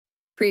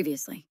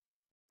Previously.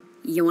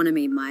 You want to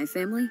meet my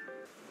family?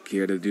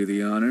 Care to do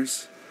the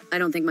honors? I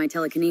don't think my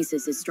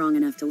telekinesis is strong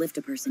enough to lift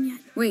a person yet.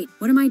 Wait,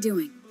 what am I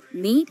doing?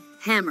 Meet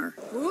Hammer.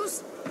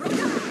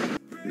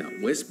 No,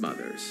 Wisp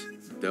Mothers.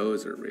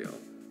 Those are real.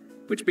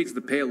 Which means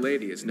the Pale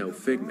Lady is no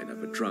figment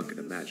of a drunken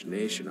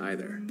imagination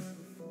either.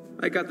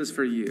 I got this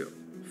for you.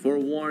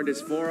 Forewarned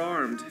is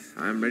forearmed.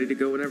 I'm ready to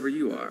go whenever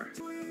you are.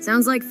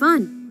 Sounds like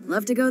fun.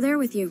 Love to go there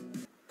with you.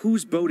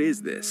 Whose boat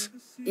is this?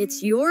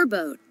 It's your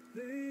boat.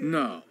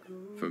 No,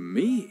 for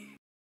me.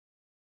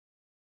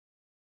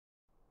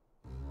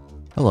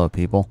 Hello,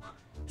 people.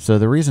 So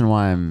the reason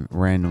why I'm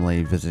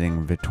randomly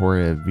visiting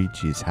Vittoria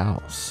Vici's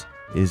house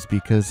is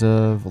because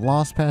of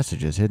Lost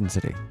Passages, Hidden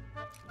City.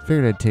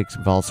 Figured I'd take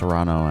Val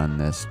Serano and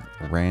this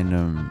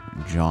random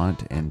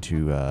jaunt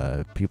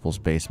into people's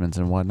basements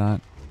and whatnot.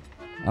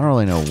 I don't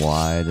really know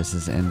why this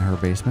is in her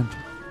basement,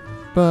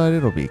 but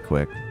it'll be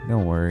quick,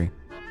 don't worry.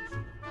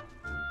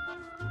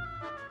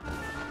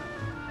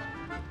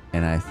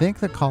 And I think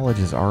the college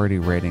is already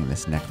raiding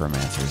this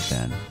necromancer's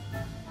den.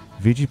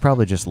 Vici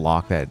probably just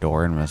locked that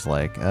door and was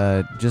like,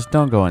 just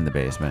don't go in the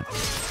basement.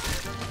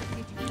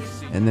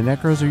 And the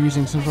necros are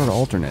using some sort of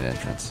alternate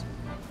entrance.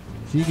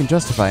 So you can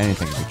justify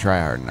anything if you try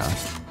hard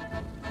enough.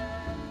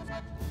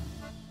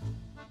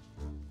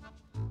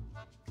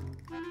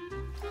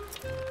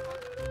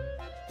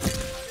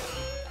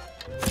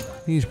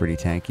 He's pretty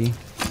tanky.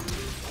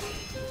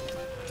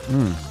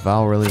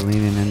 Val really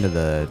leaning into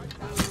the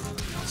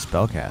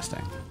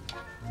spellcasting.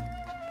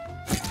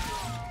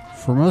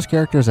 For most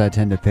characters, I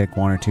tend to pick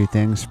one or two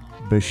things,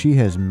 but she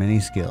has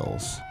many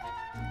skills.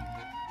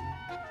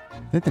 I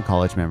think the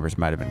college members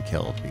might have been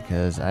killed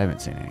because I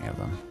haven't seen any of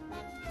them.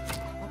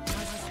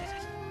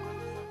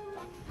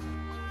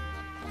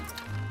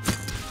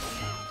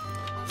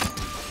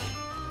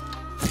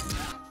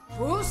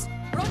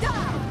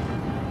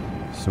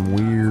 Some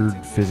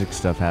weird physics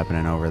stuff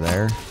happening over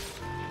there.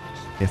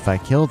 If I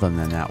kill them,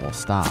 then that will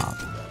stop.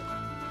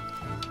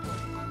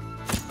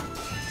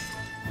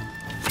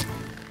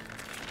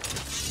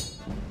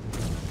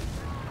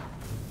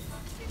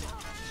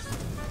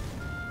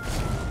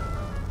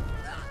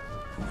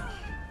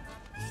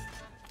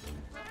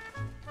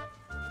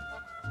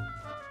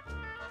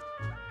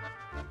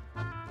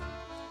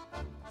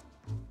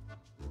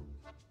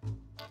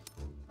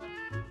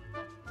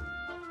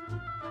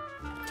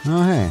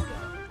 Oh, hey.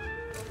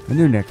 A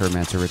new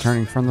necromancer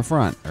returning from the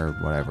front, or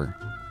whatever.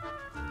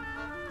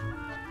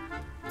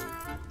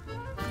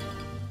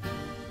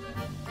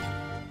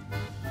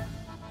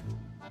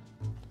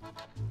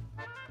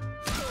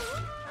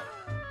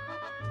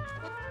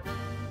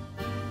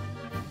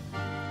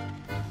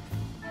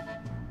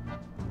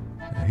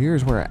 Now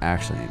here's where I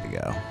actually need to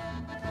go.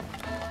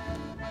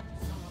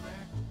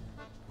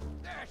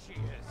 There she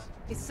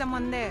is. Is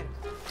someone there?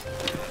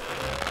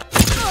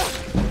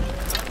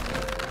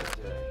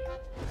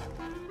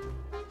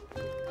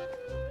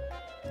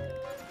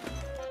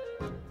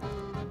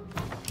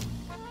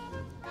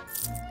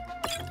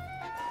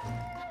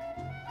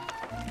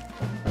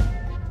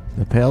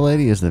 The Pale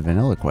Lady is the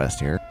vanilla quest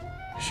here.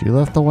 She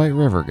left the White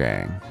River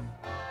gang.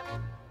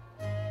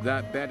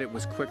 That bandit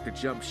was quick to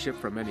jump ship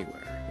from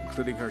anywhere,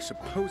 including her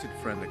supposed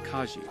friend the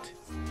Khajiit.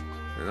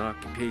 An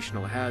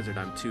occupational hazard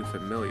I'm too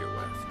familiar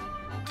with.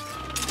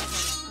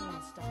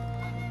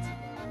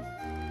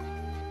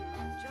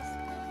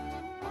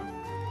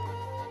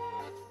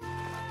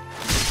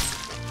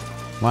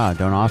 Wow,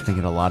 don't often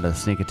get a lot of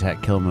sneak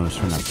attack kill moves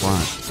from the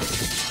front.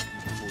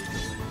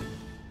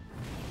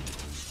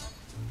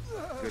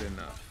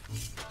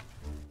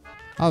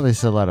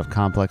 Obviously a lot of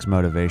complex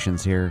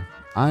motivations here.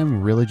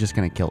 I'm really just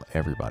gonna kill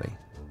everybody.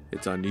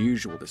 It's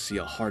unusual to see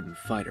a hardened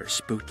fighter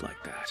spooked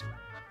like that.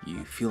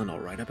 You feeling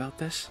alright about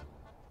this?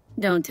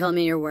 Don't tell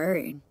me you're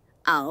worried.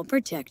 I'll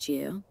protect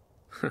you.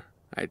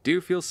 I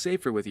do feel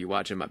safer with you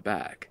watching my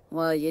back.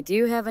 Well, you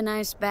do have a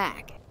nice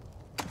back.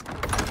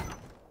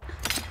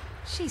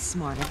 She's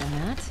smarter than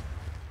that.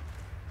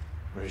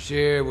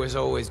 Rashir was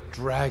always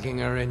dragging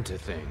her into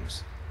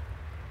things.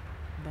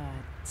 But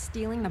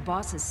stealing the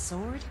boss's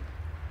sword?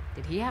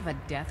 Did he have a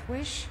death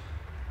wish?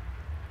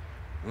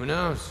 Who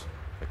knows?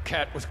 The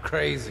cat was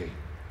crazy.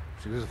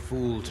 She was a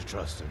fool to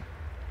trust him.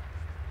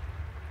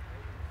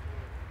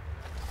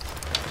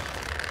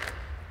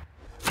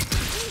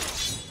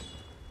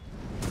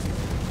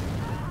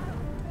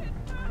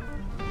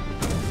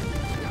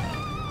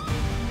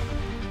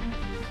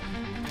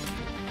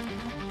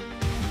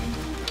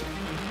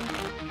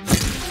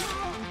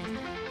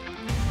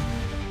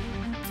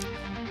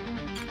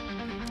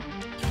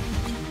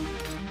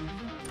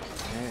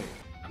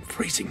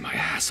 Freezing my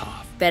ass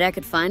off. Bet I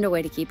could find a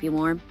way to keep you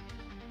warm.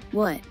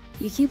 What?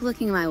 You keep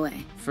looking my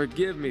way.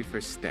 Forgive me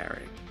for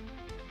staring.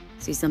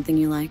 See something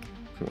you like?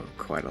 Well,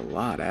 quite a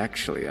lot,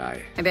 actually.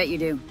 I bet you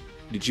do.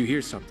 Did you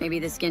hear something? Maybe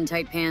the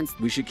skin-tight pants.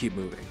 We should keep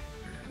moving.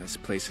 This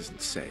place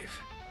isn't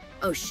safe.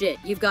 Oh shit,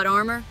 you've got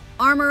armor?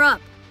 Armor up!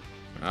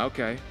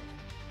 Okay.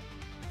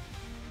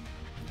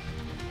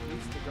 At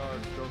least the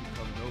guards don't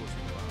come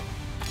nosing around.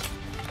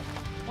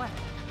 What?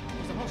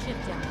 There's a whole ship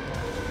down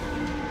there.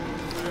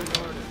 Their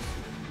guard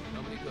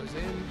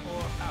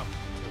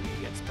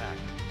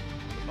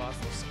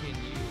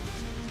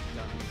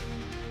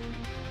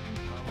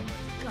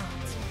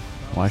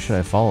Why should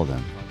I follow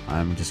them?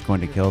 I'm just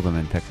going to kill them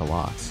and pick the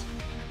locks.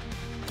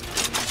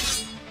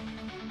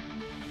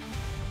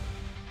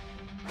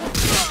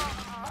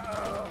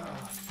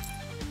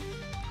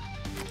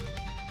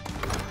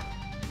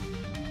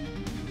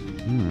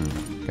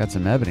 Got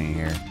some ebony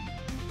here.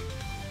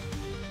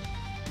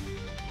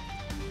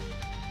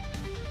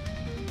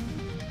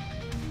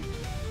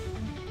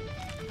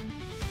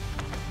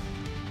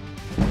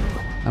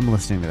 I'm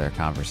listening to their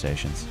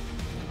conversations.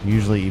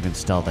 Usually even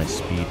stealth I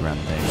speed run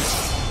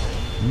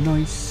things.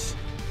 Nice.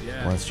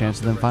 Less chance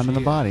of them finding the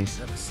bodies.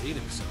 Never seen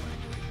him so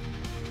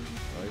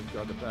angry. I've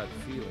got a bad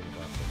feeling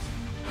about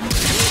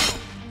this.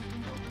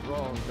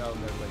 Wrong down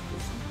there like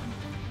this.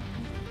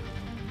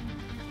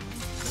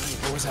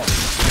 What was that?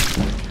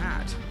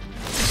 Cat.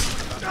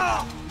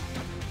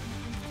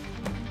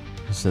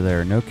 So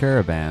there are no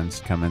caravans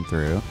coming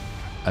through.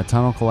 A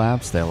tunnel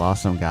collapsed, they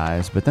lost some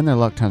guys, but then their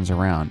luck turns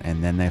around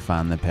and then they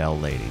find the Pale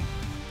Lady.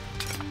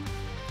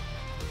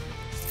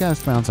 These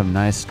guys found some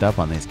nice stuff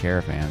on these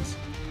caravans.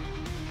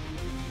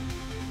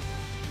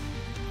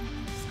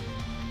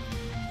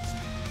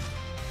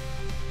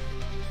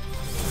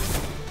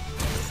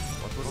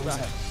 What was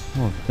that?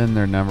 We'll thin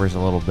their numbers a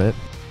little bit.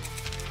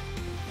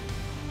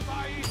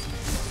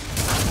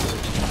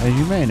 As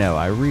you may know,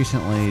 I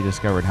recently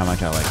discovered how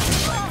much I like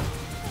chain lightning.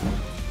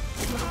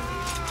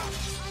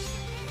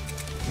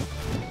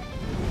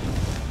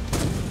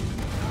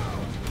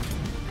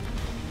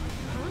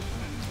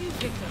 You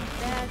picked a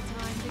bad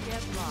time to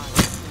get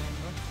lost.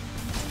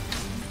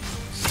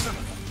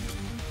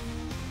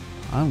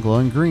 I'm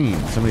glowing green.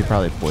 Somebody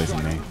probably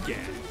poisoned me.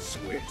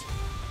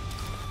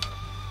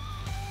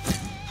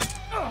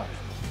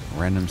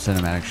 Random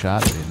cinematic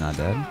shot, but he's not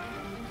dead.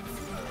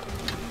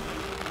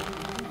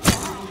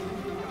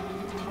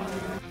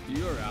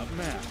 You're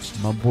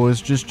outmatched. My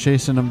boy's just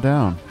chasing him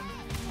down.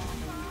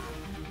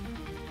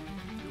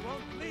 You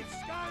won't leave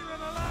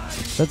Skyrim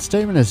alive. That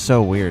statement is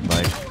so weird.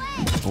 Like,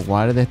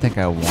 why do they think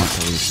I want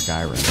to leave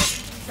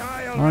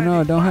Skyrim? Oh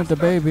no, don't hurt the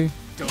baby.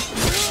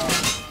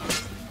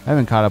 I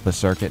haven't caught up with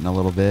Circuit in a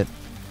little bit,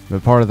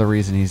 but part of the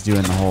reason he's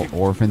doing the whole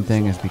orphan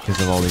thing is because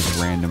of all these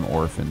random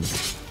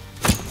orphans.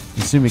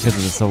 I assume because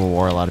of the Civil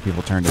War, a lot of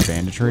people turned to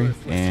banditry,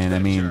 and I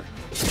mean,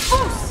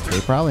 they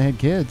probably had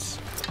kids.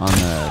 On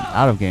the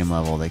out-of-game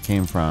level, they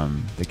came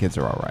from, the kids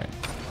are alright.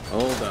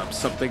 Hold up,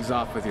 something's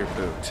off with your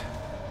boot.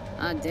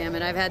 Ah, damn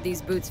it, I've had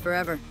these boots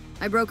forever.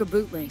 I broke a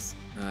bootlace.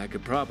 I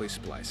could probably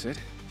splice it.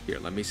 Here,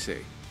 let me see.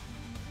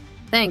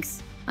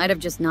 Thanks. I'd have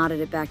just knotted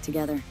it back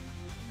together.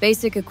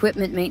 Basic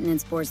equipment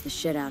maintenance bores the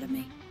shit out of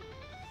me.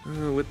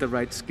 With the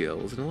right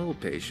skills and a little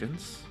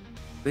patience,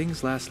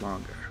 things last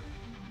longer.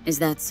 Is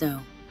that so?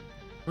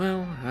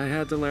 Well, I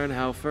had to learn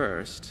how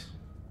first.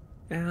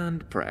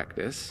 And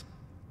practice.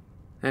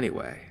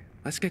 Anyway,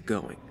 let's get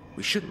going.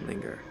 We shouldn't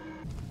linger.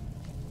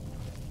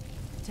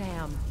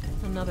 Damn,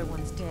 another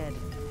one's dead.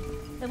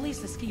 At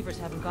least the skeevers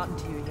haven't gotten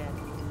to you yet.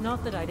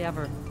 Not that I'd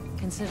ever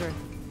consider.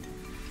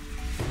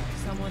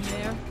 Someone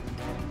there?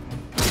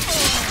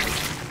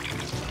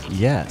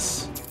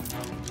 Yes.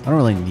 I don't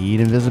really need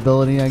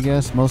invisibility, I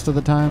guess, most of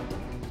the time.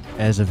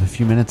 As of a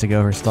few minutes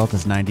ago, her stealth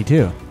is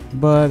 92.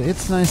 But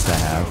it's nice to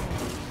have.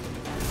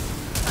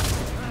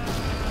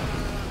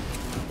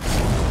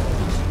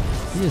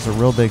 He is a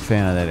real big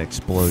fan of that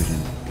explosion.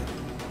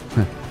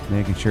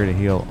 Making sure to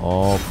heal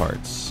all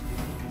parts.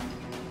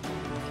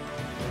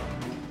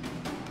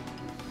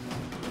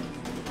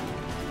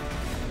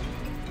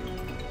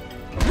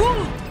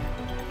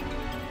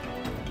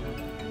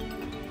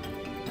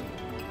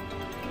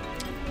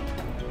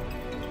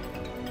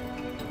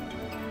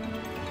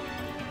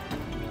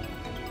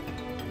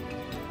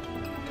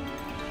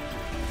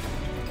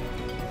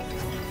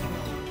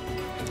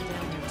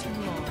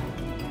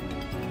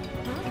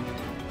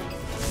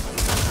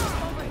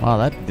 Wow,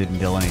 that didn't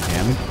deal any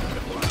damage.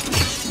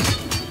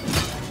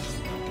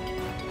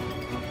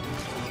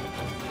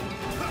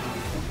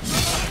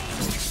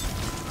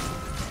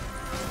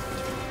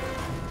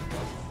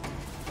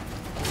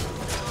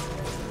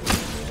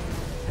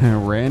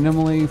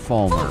 Randomly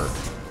Fulmer.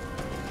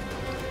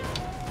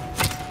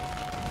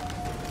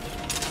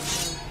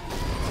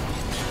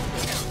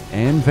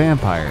 And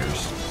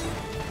vampires.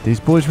 These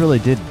boys really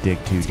did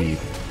dig too deep.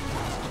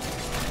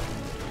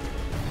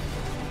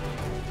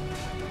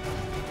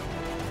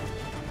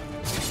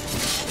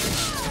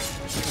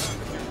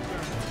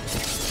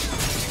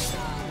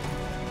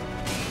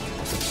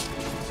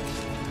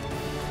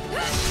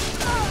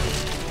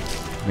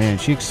 Man,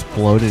 she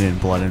exploded in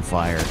blood and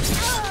fire.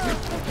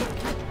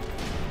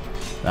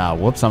 Ah,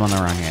 whoops, I'm on the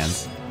wrong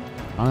hands.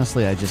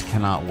 Honestly, I just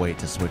cannot wait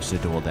to switch to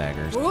dual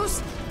daggers.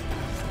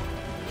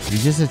 You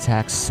just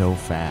attack so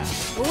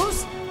fast.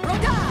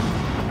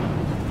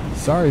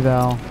 Sorry,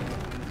 Val.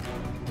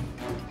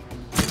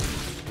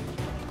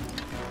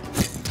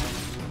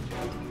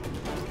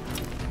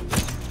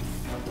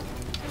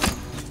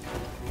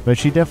 But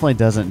she definitely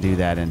doesn't do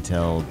that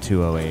until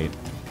 208.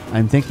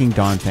 I'm thinking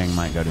Dawn Fang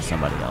might go to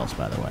somebody else,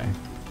 by the way.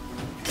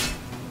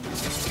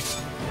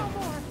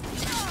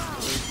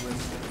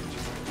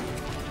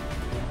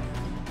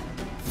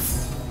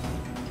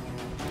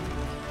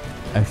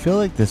 I feel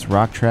like this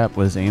rock trap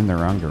was aimed the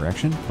wrong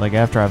direction. Like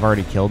after I've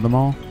already killed them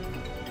all.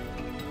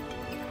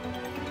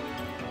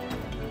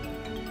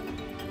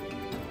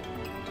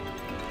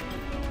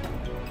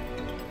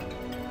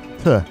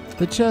 Huh,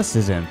 the chest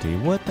is empty.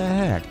 What the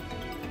heck?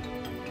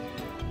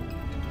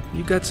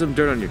 You got some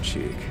dirt on your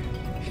cheek.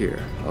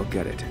 Here, I'll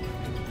get it.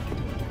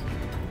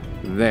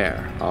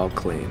 There, all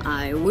clean.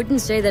 I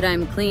wouldn't say that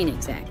I'm clean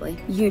exactly.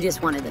 You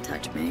just wanted to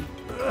touch me.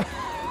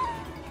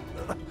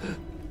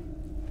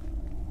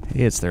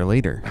 Hey, it's their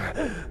leader.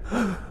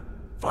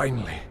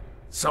 Finally,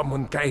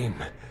 someone came.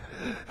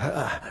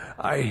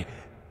 The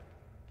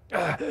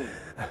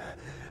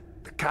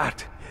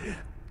cat,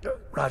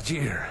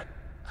 Rajir,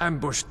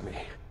 ambushed me.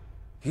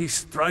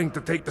 He's trying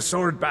to take the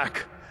sword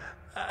back.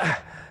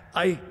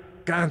 I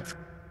can't.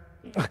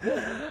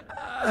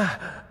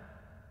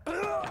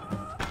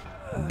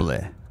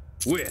 Bleh.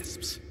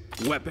 Wisps,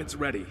 weapons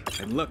ready,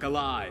 and look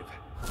alive.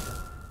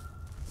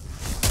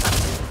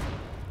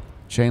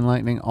 Chain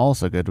lightning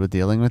also good with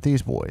dealing with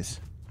these boys.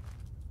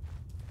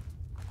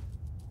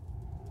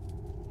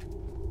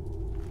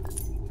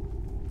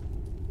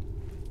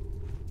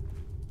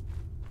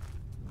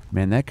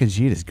 Man, that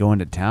Khajiit is going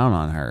to town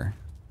on her.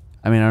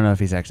 I mean, I don't know if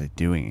he's actually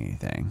doing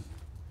anything.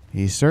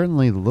 He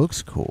certainly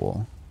looks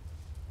cool.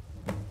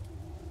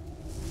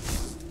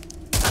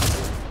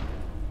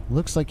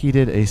 Looks like he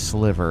did a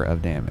sliver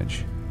of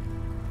damage.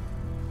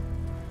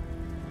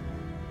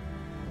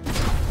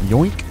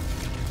 Yoink!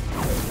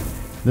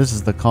 This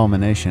is the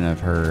culmination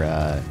of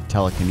her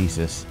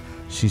telekinesis.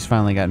 She's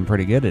finally gotten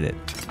pretty good at it.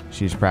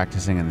 She's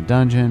practicing in the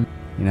dungeon.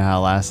 You know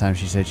how last time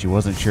she said she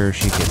wasn't sure if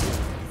she could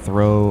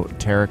throw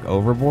Tarek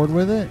overboard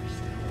with it?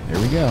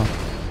 There we go.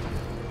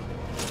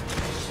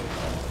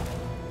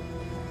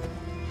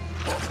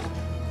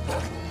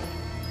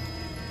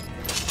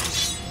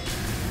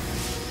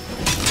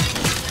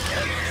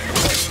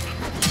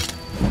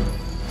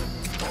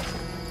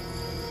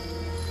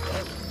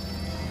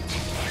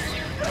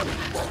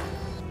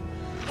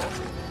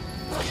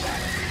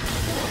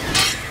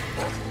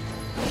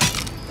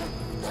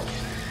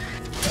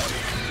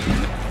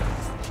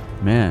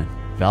 Man,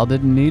 Val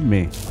didn't need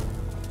me.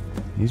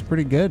 He's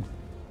pretty good.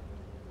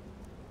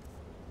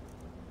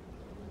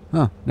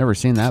 Huh, never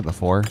seen that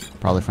before.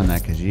 Probably from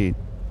that Khajiit.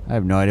 I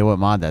have no idea what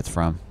mod that's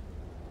from.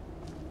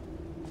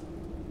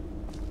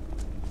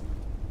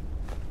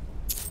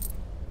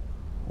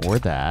 Or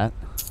that.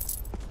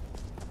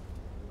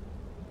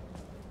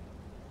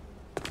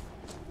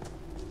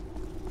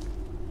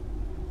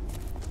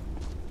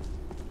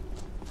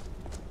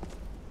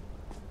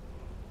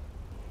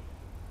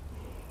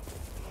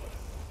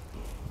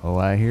 Oh,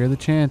 I hear the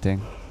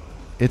chanting.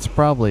 It's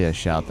probably a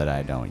shout that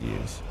I don't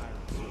use.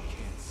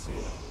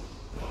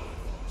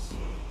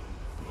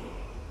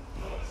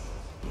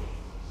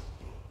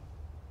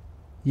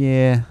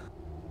 Yeah.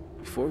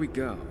 Before we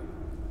go,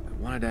 I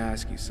wanted to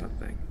ask you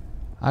something.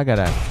 I got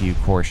a few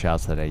core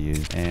shouts that I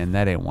use, and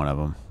that ain't one of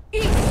them.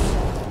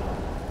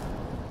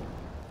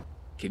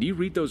 Can you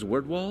read those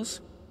word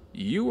walls?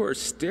 You were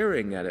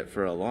staring at it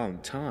for a long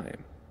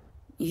time.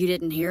 You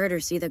didn't hear it or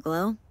see the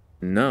glow?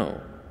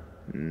 No,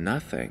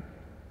 nothing.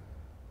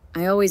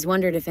 I always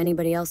wondered if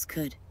anybody else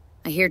could.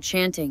 I hear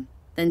chanting,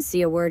 then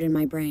see a word in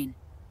my brain.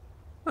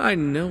 I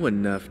know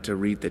enough to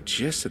read the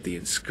gist of the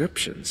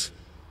inscriptions.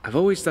 I've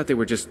always thought they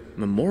were just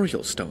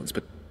memorial stones,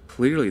 but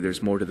clearly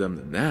there's more to them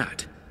than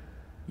that.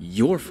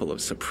 You're full of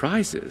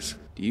surprises.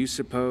 Do you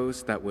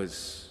suppose that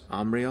was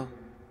Amriel?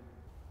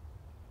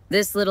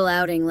 This little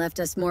outing left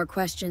us more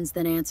questions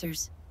than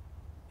answers.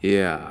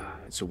 Yeah,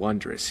 it's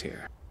wondrous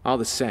here. All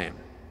the same.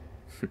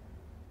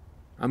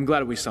 I'm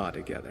glad we saw it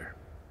together.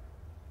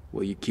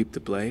 Will you keep the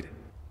blade?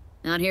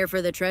 Not here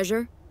for the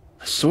treasure?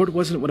 A sword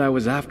wasn't what I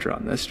was after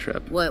on this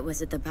trip. What,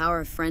 was it the power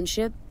of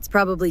friendship? It's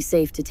probably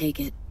safe to take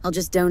it. I'll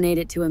just donate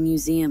it to a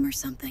museum or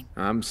something.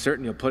 I'm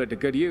certain you'll put it to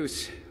good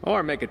use,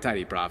 or make a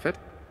tidy profit.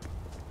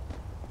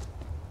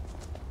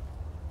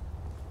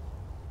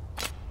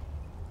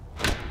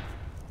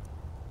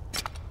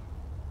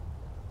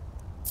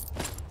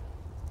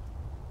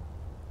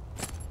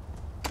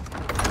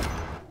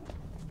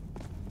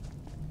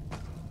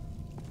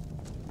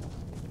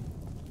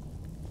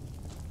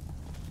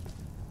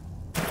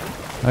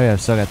 Oh yeah,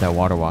 I've still got that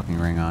water walking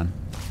ring on.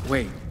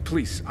 Wait,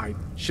 please, I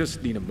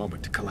just need a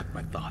moment to collect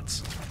my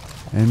thoughts.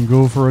 And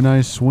go for a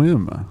nice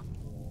swim.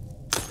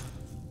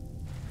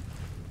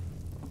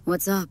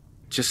 What's up?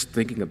 Just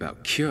thinking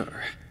about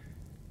Cure.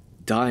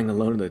 Dying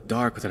alone in the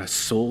dark without a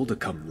soul to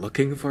come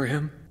looking for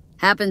him?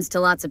 Happens to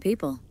lots of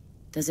people.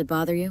 Does it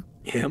bother you?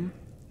 Him?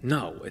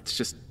 No, it's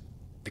just...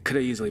 it could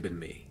have easily been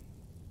me.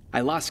 I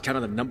lost count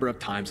of the number of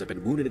times I've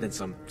been wounded in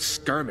some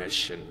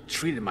skirmish and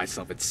treated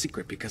myself in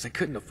secret because I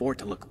couldn't afford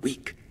to look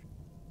weak.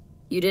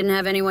 You didn't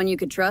have anyone you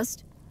could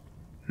trust?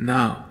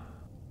 No.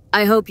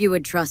 I hope you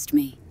would trust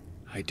me.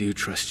 I do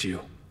trust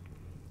you.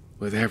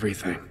 With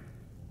everything.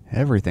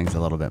 Everything's a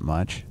little bit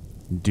much.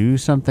 Do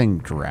something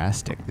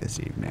drastic this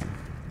evening.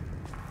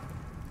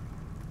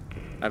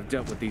 I've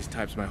dealt with these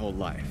types my whole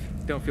life.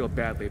 Don't feel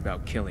badly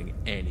about killing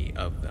any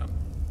of them.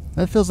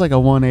 That feels like a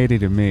 180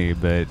 to me,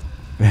 but...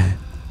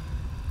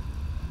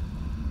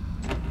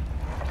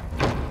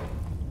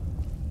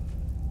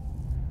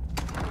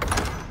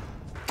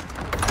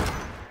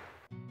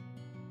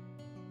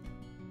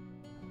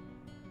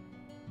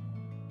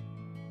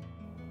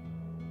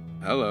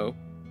 Hello.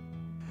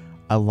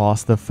 I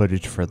lost the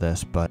footage for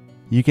this, but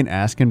you can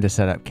ask him to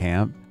set up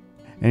camp,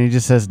 and he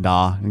just says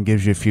nah and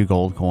gives you a few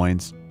gold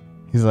coins.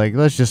 He's like,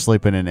 let's just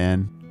sleep in an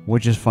inn,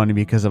 which is funny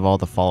because of all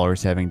the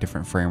followers having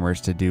different framers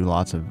to do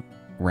lots of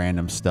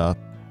random stuff.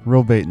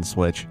 Real bait and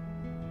switch.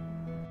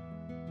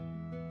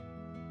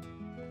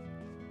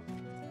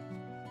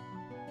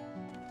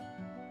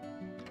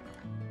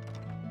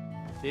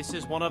 This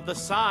is one of the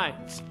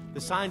signs.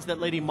 The signs that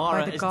Lady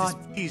Mara is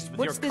displeased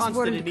with your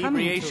constant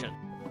inebriation.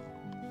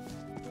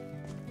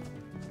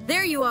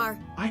 There you are.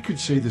 I could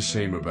say the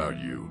same about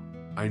you.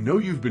 I know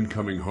you've been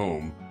coming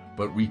home,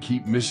 but we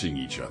keep missing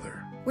each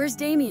other. Where's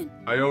Damien?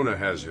 Iona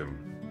has him.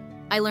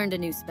 I learned a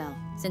new spell,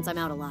 since I'm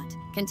out a lot.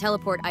 Can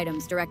teleport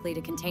items directly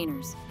to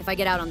containers. If I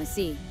get out on the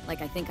sea,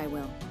 like I think I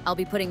will, I'll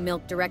be putting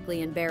milk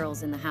directly in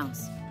barrels in the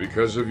house.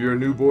 Because of your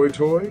new boy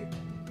toy?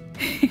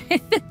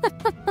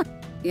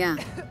 Yeah.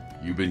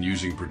 You've been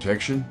using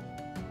protection?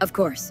 Of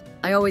course.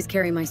 I always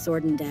carry my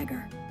sword and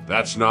dagger.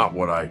 That's not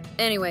what I...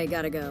 Anyway,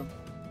 gotta go.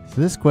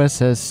 So this quest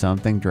says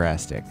something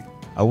drastic.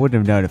 I wouldn't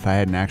have known if I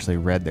hadn't actually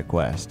read the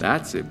quest.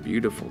 That's a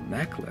beautiful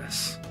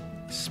necklace.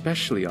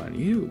 Especially on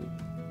you.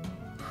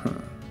 Huh.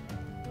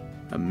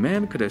 A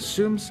man could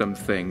assume some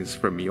things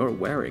from your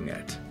wearing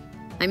it.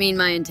 I mean,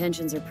 my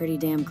intentions are pretty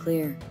damn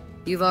clear.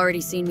 You've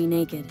already seen me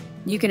naked.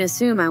 You can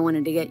assume I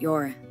wanted to get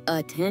your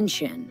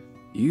attention.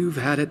 You've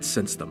had it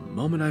since the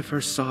moment I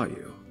first saw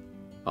you.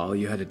 All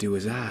you had to do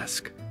was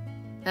ask.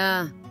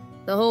 The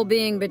whole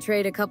being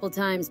betrayed a couple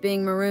times,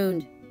 being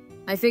marooned.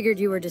 I figured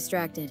you were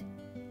distracted.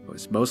 I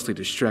was mostly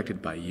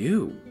distracted by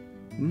you.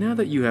 Now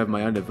that you have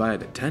my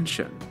undivided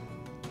attention,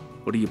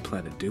 what do you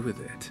plan to do with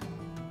it?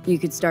 You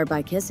could start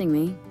by kissing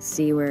me,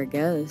 see where it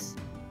goes.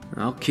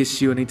 I'll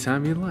kiss you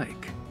anytime you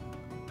like.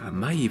 I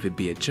might even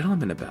be a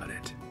gentleman about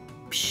it.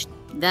 Psst,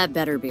 that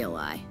better be a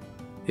lie.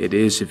 It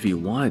is if you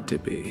want it to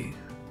be.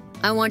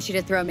 I want you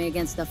to throw me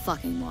against the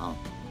fucking wall.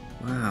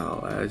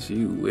 Well, as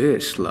you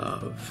wish,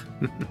 love.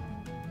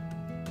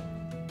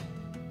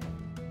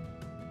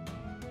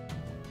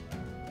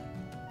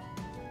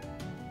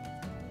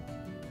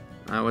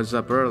 I was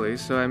up early,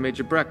 so I made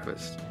you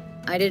breakfast.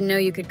 I didn't know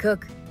you could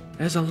cook.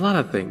 There's a lot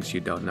of things you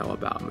don't know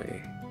about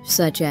me.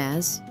 Such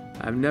as?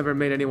 I've never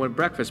made anyone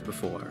breakfast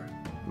before.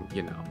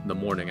 You know, the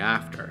morning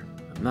after.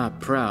 I'm not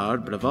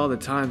proud, but of all the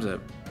times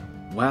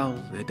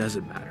well, it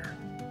doesn't matter.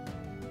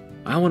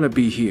 I want to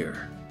be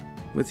here.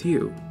 With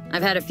you.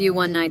 I've had a few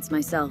one-nights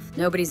myself.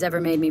 Nobody's ever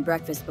made me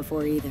breakfast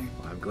before either.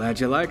 Well, I'm glad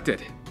you liked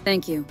it.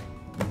 Thank you.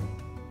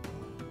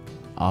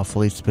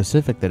 Awfully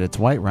specific that it's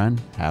Whiterun,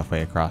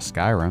 halfway across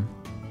Skyrim.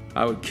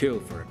 I would kill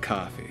for a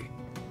coffee.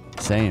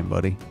 Same,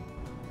 buddy.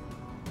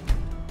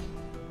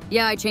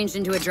 Yeah, I changed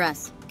into a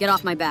dress. Get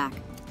off my back.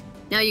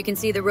 Now you can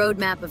see the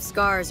roadmap of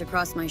scars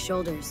across my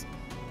shoulders.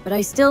 But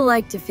I still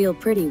like to feel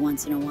pretty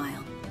once in a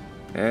while.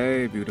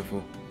 Hey,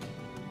 beautiful.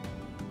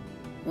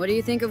 What do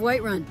you think of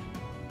Whiterun?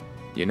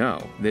 You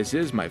know, this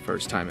is my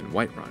first time in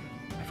Whiterun.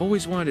 I've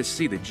always wanted to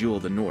see the Jewel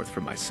of the North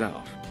for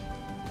myself.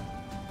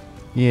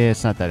 Yeah,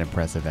 it's not that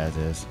impressive as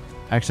is.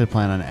 I actually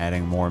plan on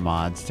adding more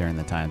mods during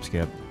the time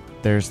skip.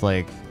 There's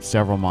like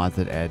several mods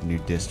that add new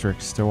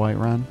districts to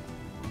Whiterun.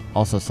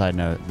 Also, side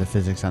note, the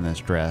physics on this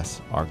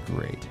dress are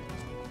great.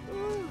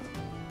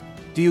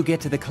 Do you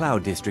get to the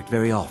Cloud District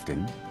very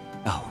often?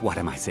 Oh, what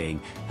am I saying?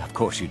 Of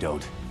course you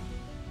don't.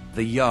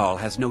 The Jarl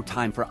has no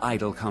time for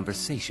idle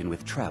conversation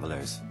with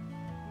travelers.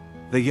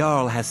 The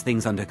Jarl has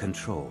things under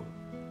control.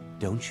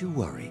 Don't you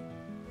worry.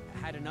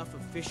 Had enough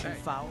of fish and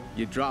fowl?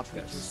 You dropped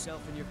Treat this.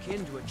 yourself and your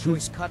kin to a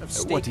choice cut of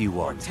steak What do you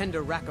or want? a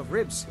tender rack of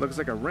ribs. Looks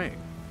like a ring.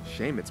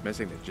 Shame it's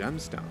missing the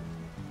gemstone.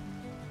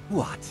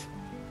 What?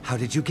 How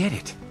did you get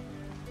it?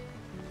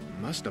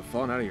 Must have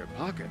fallen out of your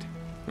pocket.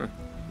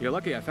 You're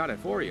lucky I found it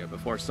for you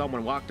before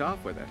someone walked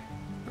off with it.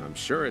 I'm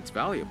sure it's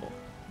valuable.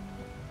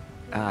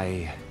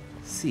 I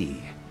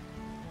see.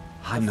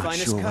 I'm The not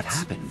finest sure what cuts,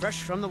 happened.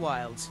 fresh from the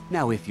wilds.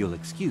 Now, if you'll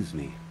excuse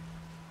me.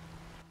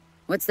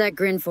 What's that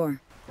grin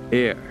for?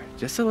 Here,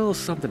 just a little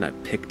something I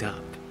picked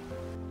up.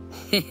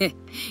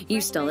 You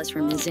stole this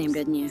from Nizam,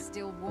 didn't you?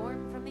 Still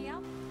warm from the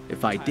outside?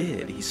 If I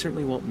did, he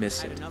certainly won't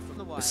miss Had it. enough from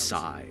the wilds.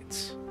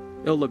 Besides,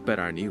 it'll look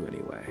better on you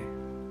anyway.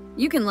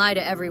 You can lie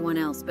to everyone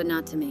else, but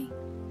not to me.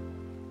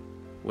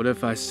 What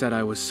if I said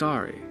I was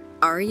sorry?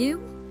 Are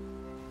you?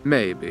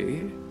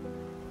 Maybe.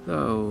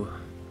 Though,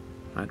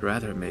 I'd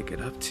rather make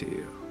it up to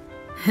you.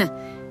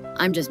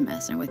 I'm just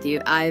messing with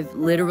you. I've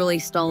literally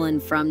stolen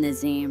from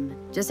Nizam.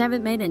 Just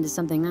haven't made it into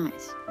something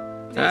nice.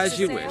 As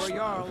you Or wish.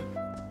 Jarl.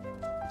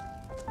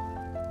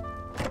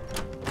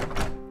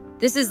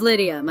 This is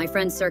Lydia, my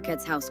friend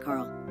Circuit's house,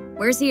 Carl.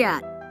 Where's he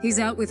at? He's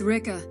out with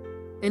Rika.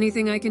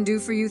 Anything I can do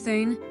for you,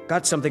 Thane?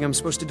 Got something I'm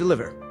supposed to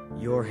deliver.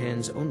 Your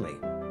hands only.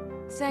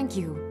 Thank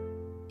you.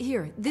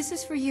 Here, this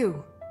is for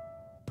you.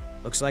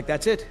 Looks like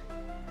that's it.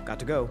 got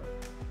to go.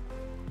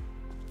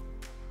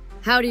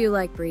 How do you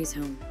like Breeze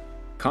Home?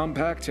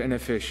 Compact and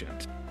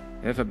efficient.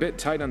 If a bit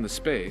tight on the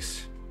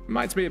space,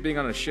 reminds me of being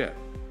on a ship.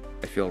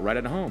 I feel right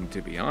at home,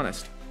 to be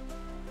honest.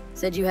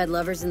 Said you had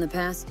lovers in the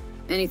past?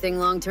 Anything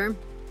long-term?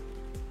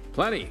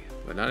 Plenty,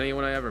 but not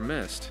anyone I ever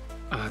missed.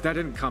 That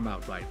didn't come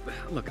out right.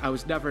 Look, I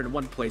was never in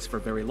one place for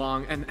very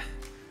long, and...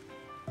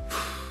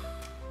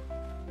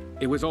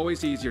 It was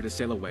always easier to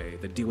sail away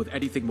than deal with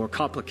anything more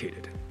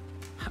complicated.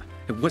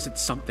 It wasn't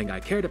something I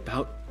cared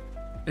about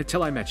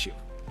until I met you.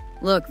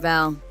 Look,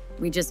 Val,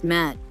 we just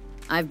met.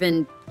 I've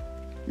been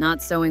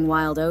not sowing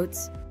wild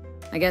oats.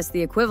 I guess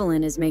the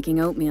equivalent is making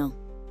oatmeal.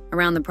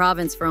 Around the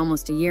province for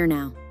almost a year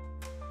now.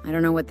 I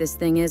don't know what this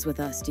thing is with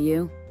us, do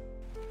you?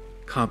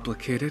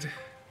 Complicated?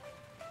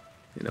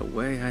 In a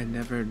way I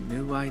never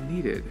knew I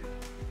needed.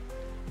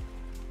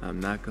 I'm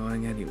not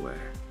going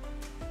anywhere.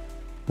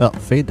 Well,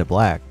 fade to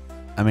black.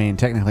 I mean,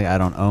 technically I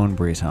don't own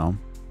Breeze Home,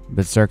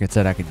 but Circuit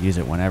said I could use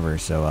it whenever,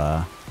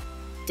 so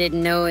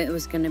Didn't know it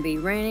was gonna be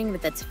raining,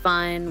 but that's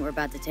fine. We're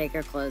about to take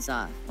our clothes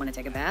off. Wanna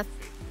take a bath?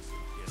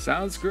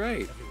 Sounds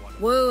great.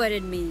 Whoa, I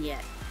didn't mean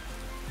yet.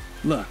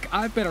 Look,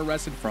 I've been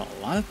arrested for a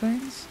lot of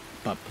things,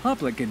 but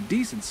public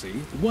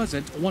indecency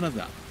wasn't one of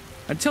them.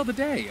 Until the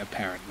day,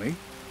 apparently.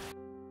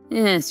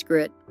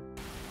 Screw it.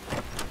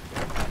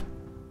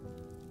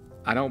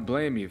 I don't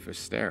blame you for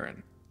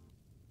staring.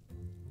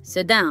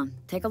 Sit down.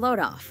 Take a load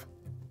off.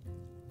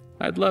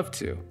 I'd love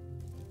to.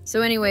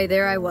 So anyway,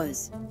 there I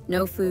was.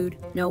 No food,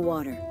 no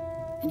water.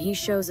 And he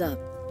shows up.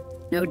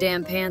 No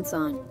damn pants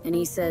on. And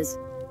he says,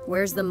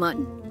 "Where's the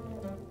mutton?"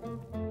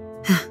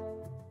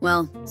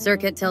 Well,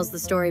 Circuit tells the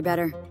story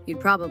better. You'd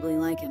probably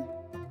like him.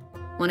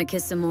 Want to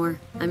kiss some more?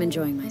 I'm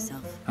enjoying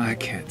myself. I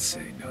can't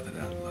say no to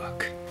that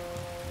look.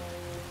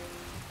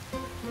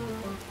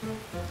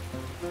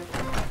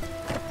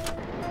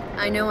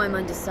 I know I'm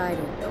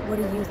undecided, but what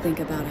do you think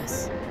about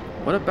us?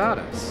 What about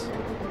us?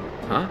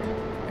 Huh?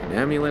 An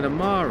amulet of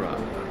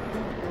Mara.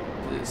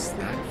 Is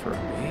that for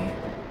me?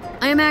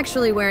 I am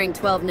actually wearing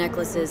 12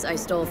 necklaces I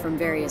stole from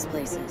various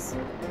places.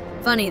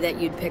 Funny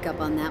that you'd pick up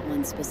on that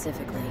one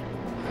specifically.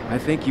 I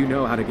think you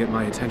know how to get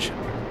my attention.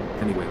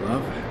 Anyway,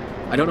 love,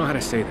 I don't know how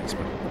to say this,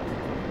 but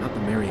I'm not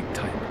the marrying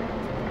type.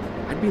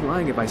 I'd be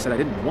lying if I said I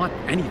didn't want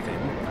anything.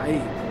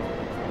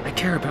 I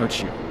care about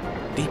you.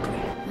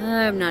 Deeply.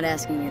 I'm not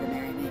asking you to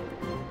marry me.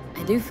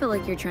 I do feel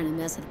like you're trying to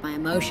mess with my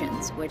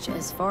emotions, which,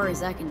 as far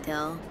as I can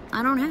tell,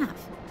 I don't have.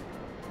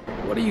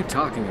 What are you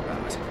talking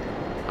about?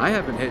 I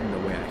haven't hidden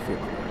the way I feel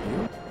about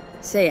you.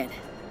 Say it.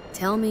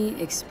 Tell me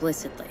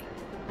explicitly.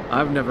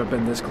 I've never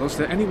been this close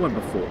to anyone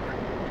before.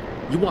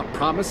 You want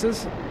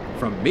promises?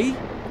 From me?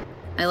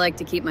 I like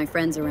to keep my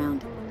friends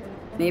around.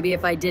 Maybe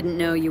if I didn't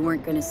know you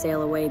weren't going to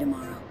sail away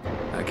tomorrow.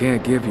 I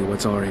can't give you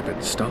what's already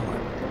been stolen.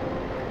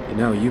 You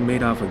know, you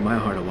made off with my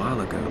heart a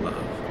while ago,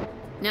 love.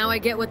 Now I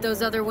get what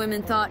those other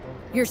women thought.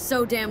 You're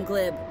so damn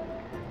glib.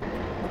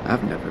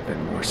 I've never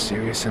been more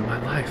serious in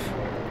my life.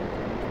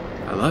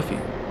 I love you.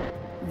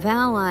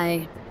 Val,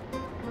 I...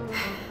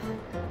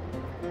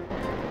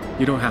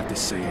 You don't have to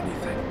say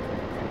anything.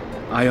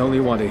 I only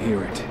want to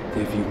hear it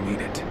if you mean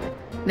it.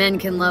 Men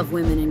can love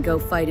women and go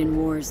fight in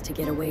wars to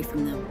get away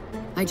from them.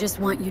 I just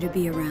want you to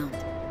be around.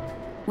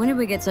 When did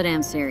we get so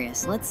damn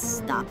serious? Let's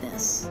stop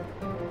this.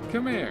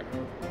 Come here.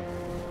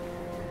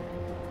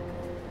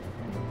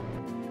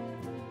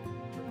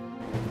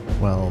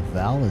 Well,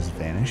 Val has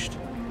vanished.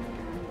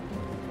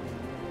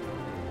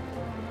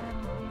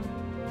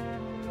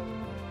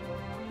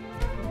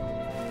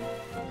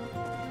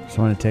 Just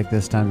want to take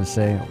this time to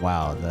say,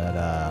 wow,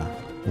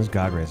 that those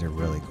god rays are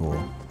really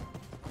cool.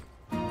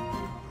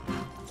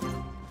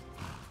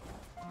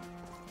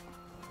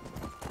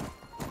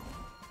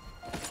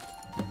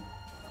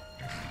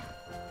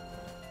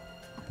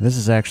 This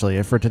is actually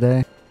it for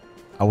today.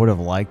 I would have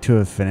liked to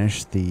have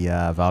finished the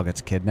Val gets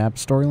kidnapped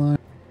storyline,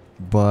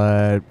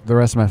 but the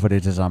rest of my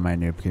footage is on my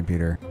noob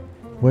computer,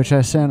 which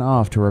I sent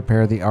off to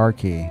repair the R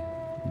key.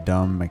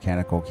 Dumb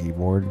mechanical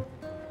keyboard.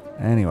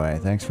 Anyway,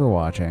 thanks for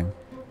watching,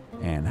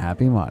 and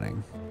happy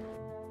modding.